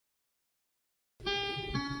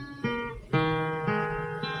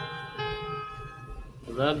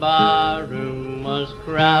The barroom was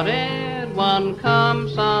crowded one calm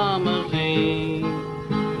summer's eve,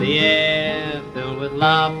 the air filled with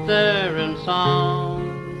laughter and song,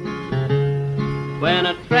 when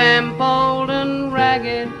a tramp old and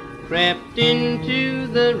ragged crept into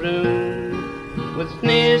the room. With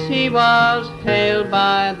sneers he was hailed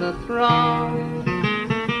by the throng.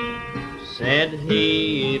 Said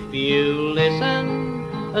he, "If you listen,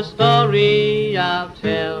 a story I'll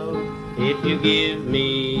tell. If you give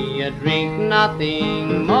me a drink,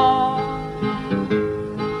 nothing more.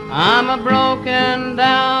 I'm a broken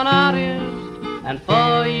down artist, and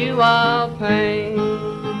for you I'll paint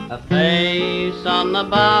a face on the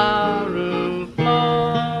barroom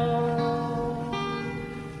floor.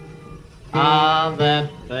 Ah,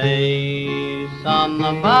 that face on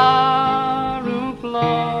the barroom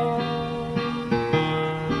floor.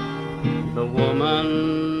 The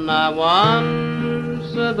woman I once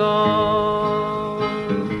adored.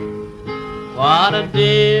 What a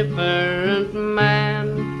different man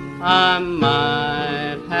I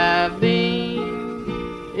might have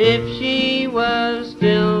been if she was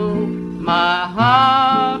still my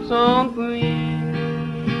heart's own queen.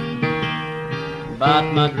 But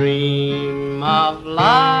my dream of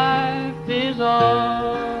life is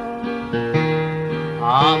all.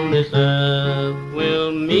 On this earth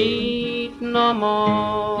we'll meet no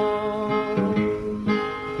more.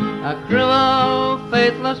 A cruel,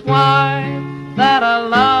 faithless wife that I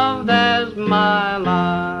loved as my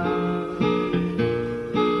life.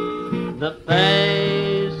 The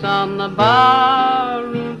face on the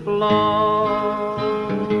barroom floor.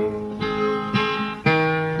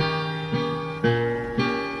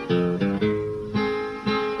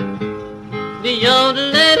 The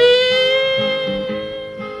yodeling,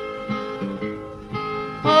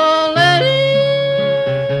 oh lady,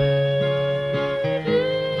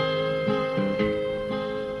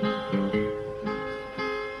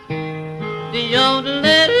 the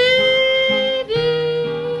yodeling,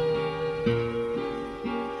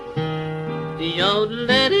 the yodeling.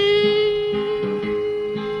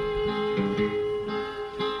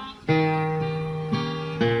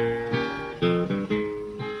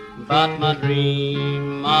 But my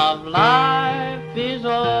dream of life is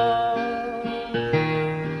all.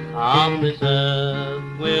 On this earth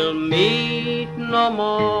we'll meet no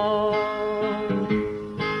more.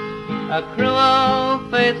 A cruel,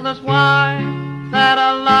 faithless wife that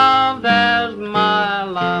I loved as my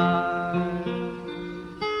life.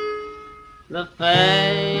 The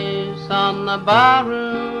face on the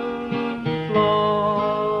barroom